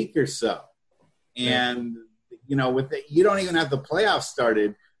week or so. And, with you don't even have the playoffs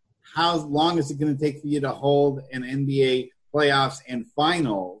started. How long is it going to take for you to hold an NBA playoffs and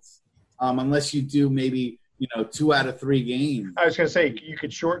finals unless you do maybe, 2 out of 3 games? I was going to say you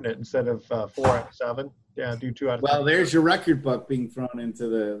could shorten it instead of 4 out of 7. Yeah, do 2 out of 3. Well, there's your record book being thrown into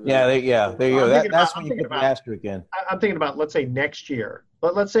the there you go. That's when you put the asterisk in. I'm thinking about, let's say, next year.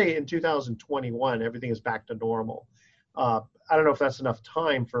 But let's say in 2021, everything is back to normal. I don't know if that's enough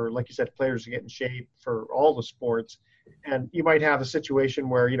time for, like you said, players to get in shape for all the sports. And you might have a situation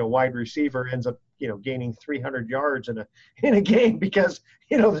where, wide receiver ends up, gaining 300 yards in a game because,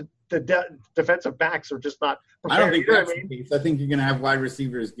 the defensive backs are just not prepared. I don't think that's the case. I think you're going to have wide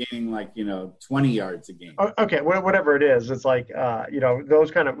receivers gaining 20 yards a game. Okay, whatever it is. It's like,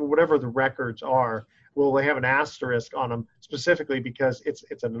 those kind of, whatever the records are, will they have an asterisk on them specifically because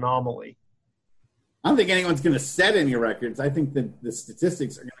it's an anomaly? I don't think anyone's going to set any records. I think that the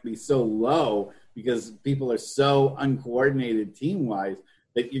statistics are going to be so low because people are so uncoordinated team-wise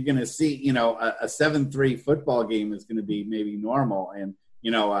that you're going to see, a 7-3 football game is going to be maybe normal, and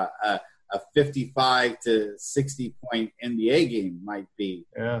a 55 to 60 point NBA game might be,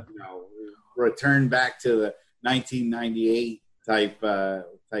 return back to the 1998 type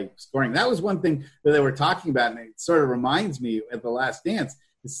scoring. That was one thing that they were talking about, and it sort of reminds me at The Last Dance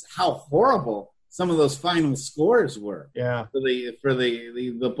is how horrible some of those final scores were. Yeah. For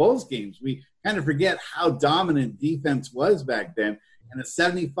the Bulls games, we kind of forget how dominant defense was back then, and a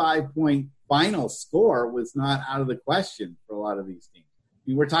 75-point final score was not out of the question for a lot of these teams. I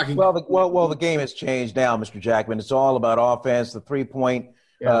mean, we're talking. Well, the game has changed now, Mr. Jackman. It's all about offense. The 3-point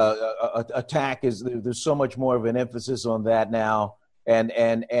attack is there's so much more of an emphasis on that now, and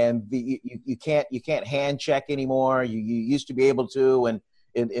you can't hand check anymore. You used to be able to, and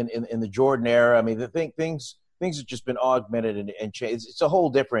in the Jordan era, I mean, things have just been augmented and changed. It's a whole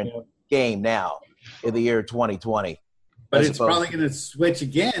different game now in the year 2020. But it's probably going to switch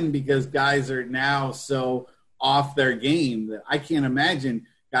again because guys are now so off their game that I can't imagine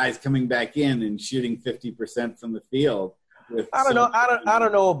guys coming back in and shooting 50% from the field. I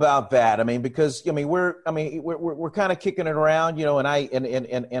don't know about that. I mean, because we're kind of kicking it around, and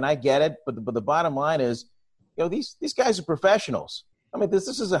I get it. But the bottom line is, these guys are professionals. I mean, this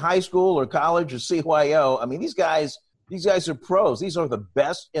is a high school or college or CYO. I mean, these guys are pros. These are the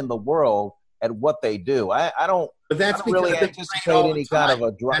best in the world at what they do. I don't really anticipate any kind of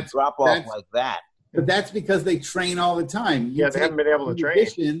a drop off like that. But that's because they train all the time. They haven't been able to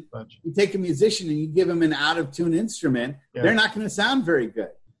train. You take a musician and you give them an out-of-tune instrument, they're not going to sound very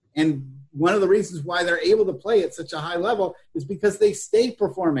good. And one of the reasons why they're able to play at such a high level is because they stay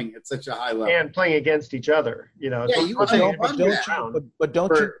performing at such a high level. And playing against each other. But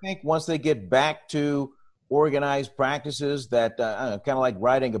don't you think once they get back to organized practices that kind of like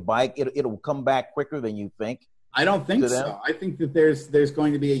riding a bike, it'll come back quicker than you think? I don't think so. I think that there's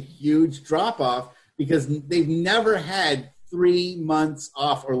going to be a huge drop-off because they've never had 3 months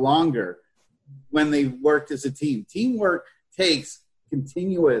off or longer when they've worked as a team. Teamwork takes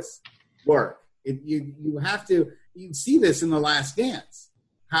continuous work. You see this in The Last Dance,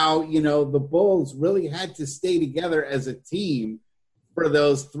 how, the Bulls really had to stay together as a team for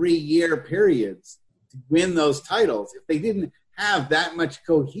those 3-year periods to win those titles. If they didn't have that much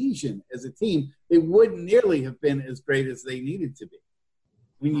cohesion as a team, they wouldn't nearly have been as great as they needed to be.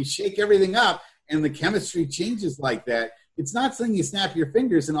 When you shake everything up and the chemistry changes like that, it's not something you snap your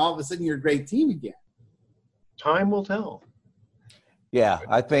fingers and all of a sudden you're a great team again. Time will tell. Yeah,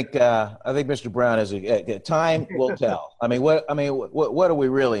 I think Mr. Brown is time will tell. I mean, what do we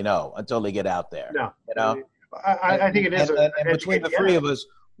really know until they get out there? No, I think it is. And between the three of us,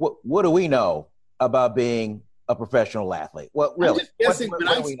 what do we know about being a professional athlete. Well, really, I'm just guessing, but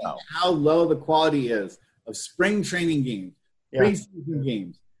I see how low the quality is of spring training games, preseason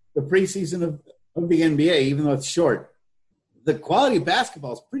games, the preseason of the NBA, even though it's short. The quality of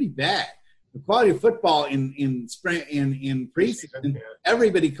basketball is pretty bad. The quality of football in spring in preseason,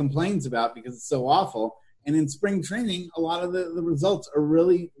 everybody complains about because it's so awful. And in spring training, a lot of the results are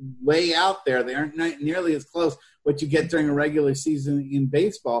really way out there. They aren't nearly as close what you get during a regular season in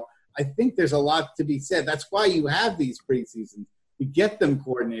baseball. I think there's a lot to be said. That's why you have these preseasons, to get them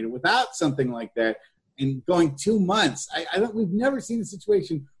coordinated. Without something like that and going 2 months, we've never seen a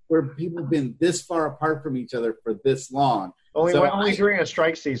situation where people have been this far apart from each other for this long. Only during a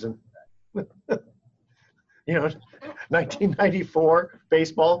strike season. 1994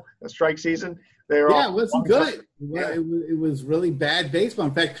 baseball, a strike season. It wasn't good. It was really bad baseball.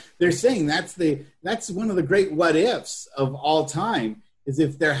 In fact, they're saying that's one of the great what ifs of all time. Is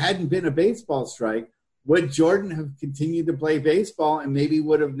if there hadn't been a baseball strike, would Jordan have continued to play baseball and maybe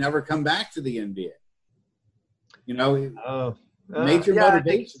would have never come back to the NBA? Major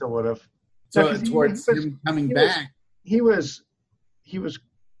motivation still would have. So towards him coming back, he was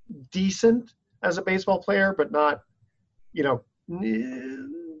decent as a baseball player, but not. Of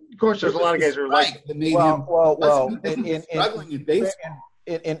course, there's a lot of guys who are like.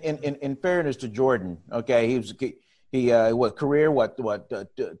 In fairness to Jordan, okay, he was career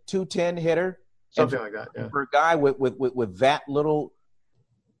 210 hitter, something like that. Yeah. For a guy with that little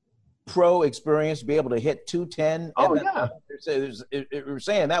pro experience to be able to hit 210. We're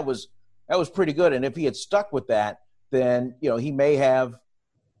saying that was pretty good, and if he had stuck with that, then he may have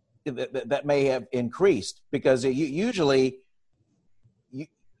that may have increased, because usually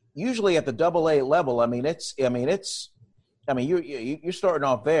at the AA level, you're starting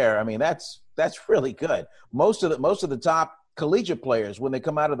off there. I mean, that's really good. Most of the top collegiate players, when they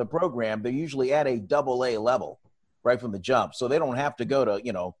come out of the program, they're usually at a AA level right from the jump. So they don't have to go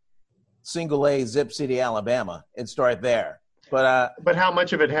to, single A Zip City, Alabama and start there. But how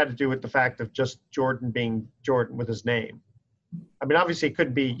much of it had to do with the fact of just Jordan being Jordan with his name? I mean, obviously it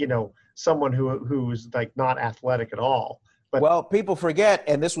could be, someone who's like not athletic at all. But well, people forget,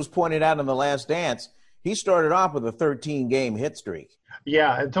 and this was pointed out in The Last Dance, he started off with a 13-game hit streak.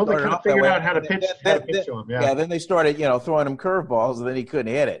 Yeah, until they kind of figured out how to pitch to him. Yeah, then they started, throwing him curveballs, and then he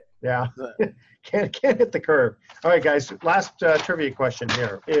couldn't hit it. Yeah, can't hit the curve. All right, guys, last trivia question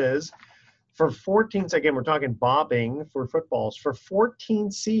here is, for 14, again, we're talking bobbing for footballs. For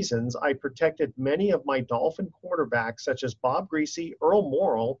 14 seasons, I protected many of my Dolphin quarterbacks, such as Bob Greasy, Earl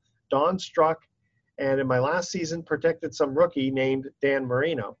Morrall, Don Struck, and in my last season, protected some rookie named Dan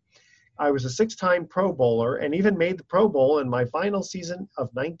Marino. I was a 6-time Pro Bowler and even made the Pro Bowl in my final season of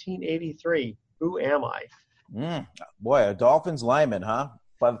 1983. Who am I? Boy, a Dolphins lineman, huh?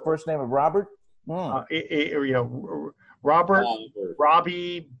 By the first name of Robert? Robert,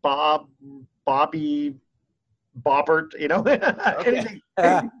 Robbie, Bob, Bobby, Bobbert, anything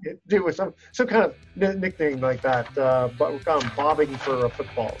to do with some kind of nickname like that. But we're calling him bobbing for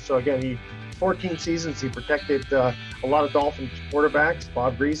football. So again, 14 seasons, he protected a lot of Dolphins quarterbacks,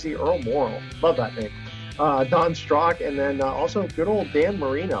 Bob Greasy, Earl Morrall, love that name, Don Strock, and then also good old Dan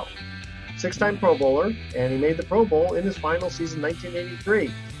Marino, 6-time Pro Bowler, and he made the Pro Bowl in his final season,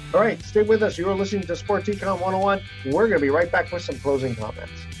 1983. All right, stay with us. You are listening to Sports Econ 101. We're going to be right back with some closing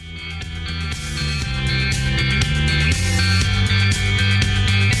comments.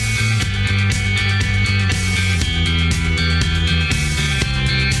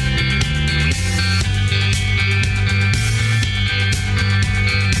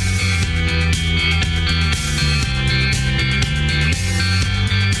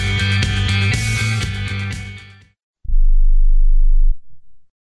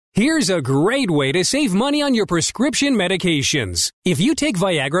 Here's a great way to save money on your prescription medications. If you take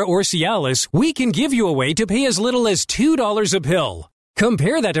Viagra or Cialis, we can give you a way to pay as little as $2 a pill.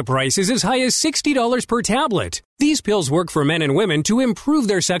 Compare that to prices as high as $60 per tablet. These pills work for men and women to improve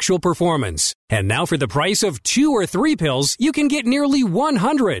their sexual performance. And now for the price of 2 or 3 pills, you can get nearly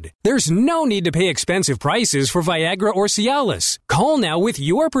 100. There's no need to pay expensive prices for Viagra or Cialis. Call now with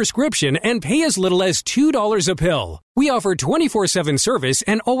your prescription and pay as little as $2 a pill. We offer 24/7 service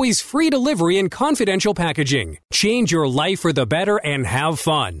and always free delivery and confidential packaging. Change your life for the better and have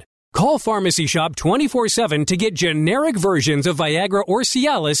fun. Call Pharmacy Shop 24/7 to get generic versions of Viagra or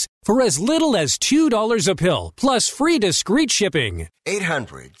Cialis for as little as $2 a pill, plus free discreet shipping.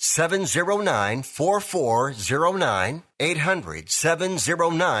 800-709-4409.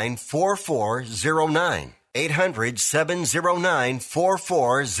 800-709-4409.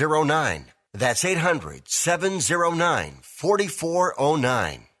 800-709-4409. That's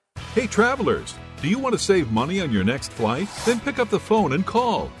 800-709-4409. Hey travelers, Do you want to save money on your next flight? Then pick up the phone and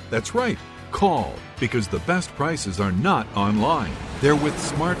call. That's right, call, because the best prices are not online. They're with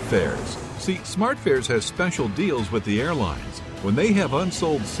SmartFares. See, SmartFares has special deals with the airlines. When they have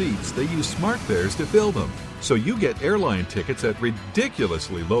unsold seats, they use SmartFares to fill them. So you get airline tickets at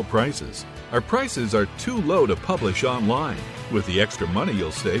ridiculously low prices. Our prices are too low to publish online. With the extra money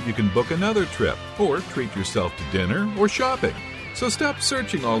you'll save, you can book another trip or treat yourself to dinner or shopping. So stop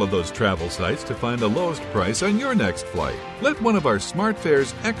searching all of those travel sites to find the lowest price on your next flight. Let one of our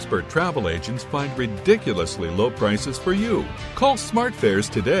SmartFares expert travel agents find ridiculously low prices for you. Call SmartFares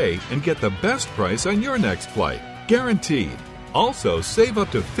today and get the best price on your next flight. Guaranteed. Also, save up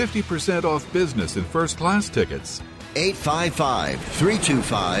to 50% off business and first class tickets.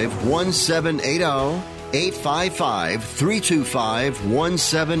 855-325-1780.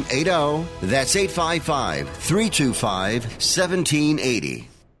 855-325-1780. That's 855-325-1780.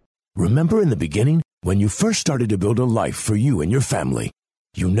 Remember in the beginning, when you first started to build a life for you and your family,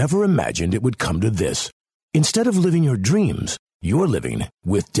 you never imagined it would come to this. Instead of living your dreams, you're living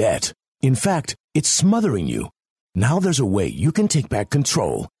with debt. In fact, it's smothering you. Now there's a way you can take back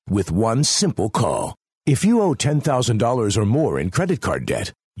control with one simple call. If you owe $10,000 or more in credit card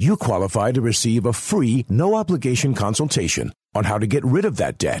debt, you qualify to receive a free, no-obligation consultation on how to get rid of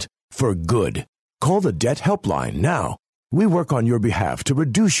that debt for good. Call the Debt Helpline now. We work on your behalf to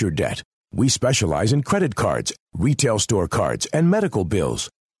reduce your debt. We specialize in credit cards, retail store cards, and medical bills.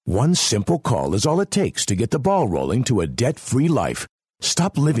 One simple call is all it takes to get the ball rolling to a debt-free life.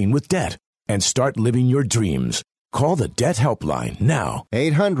 Stop living with debt and start living your dreams. Call the Debt Helpline now.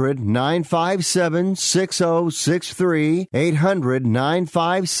 800-957-6063.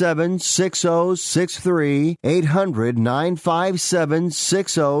 800-957-6063.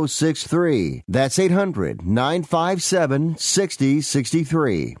 800-957-6063. That's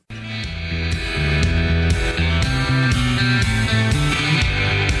 800-957-6063.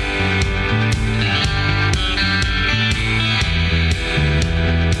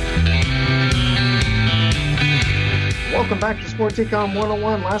 Welcome back to Sports Econ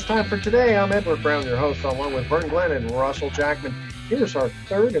 101. Last time for today, I'm Edward Brown, your host, along with Vern Glenn and Russell Jackman. Here's our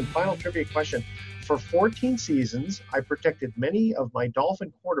third and final trivia question. For 14 seasons, I protected many of my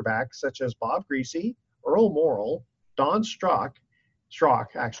Dolphin quarterbacks, such as Bob Greasy, Earl Morrall, Don Strock,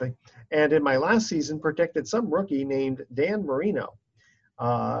 and in my last season, protected some rookie named Dan Marino.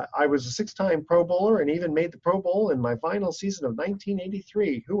 I was a six-time Pro Bowler and even made the Pro Bowl in my final season of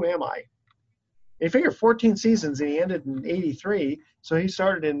 1983. Who am I? You figure 14 seasons and he ended in 83, so he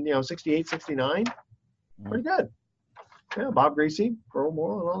started in 68, 69. Pretty good. Yeah, Bob Greasy, Earl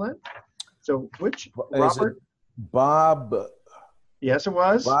Morrall, and all that. So which Robert? Bob. Yes, it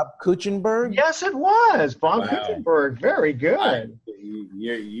was. Bob Kuchenberg? Yes, it was. Bob Kuchenberg. Very good.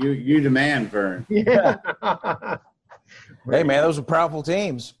 You demand, Vern. Yeah. Hey, man, those were powerful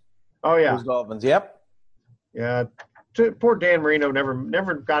teams. Oh, yeah. Those Dolphins, yep. Yeah. Poor Dan Marino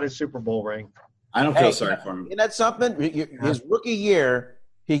never got his Super Bowl ring. I don't feel sorry for him. Isn't that something? His rookie year,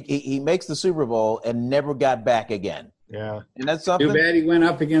 he makes the Super Bowl and never got back again. Yeah. And that's something. Too bad he went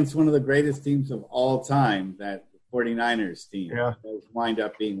up against one of the greatest teams of all time, that 49ers team. Yeah. Those wind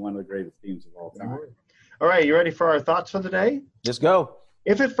up being one of the greatest teams of all time. All right, you ready for our thoughts for the day? Let's go.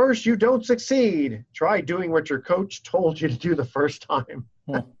 If at first you don't succeed, try doing what your coach told you to do the first time.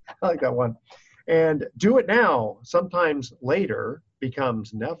 I like that one. And do it now. Sometimes later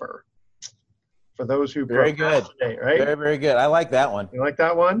becomes never. For those who very good, right? Very, very good. I like that one. You like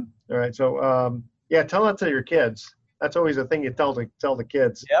that one? All right. So, tell that to your kids. That's always the thing you tell the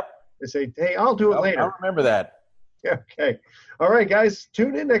kids. Yep. They say, "Hey, I'll do it later." I'll remember that. Yeah. Okay. All right, guys.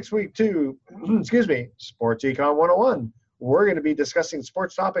 Tune in next week to, Sports Econ 101. We're going to be discussing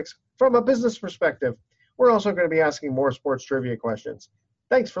sports topics from a business perspective. We're also going to be asking more sports trivia questions.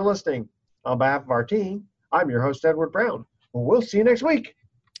 Thanks for listening. On behalf of our team, I'm your host, Edward Brown. We'll see you next week.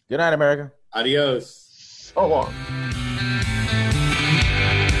 Good night, America. Adios. So long.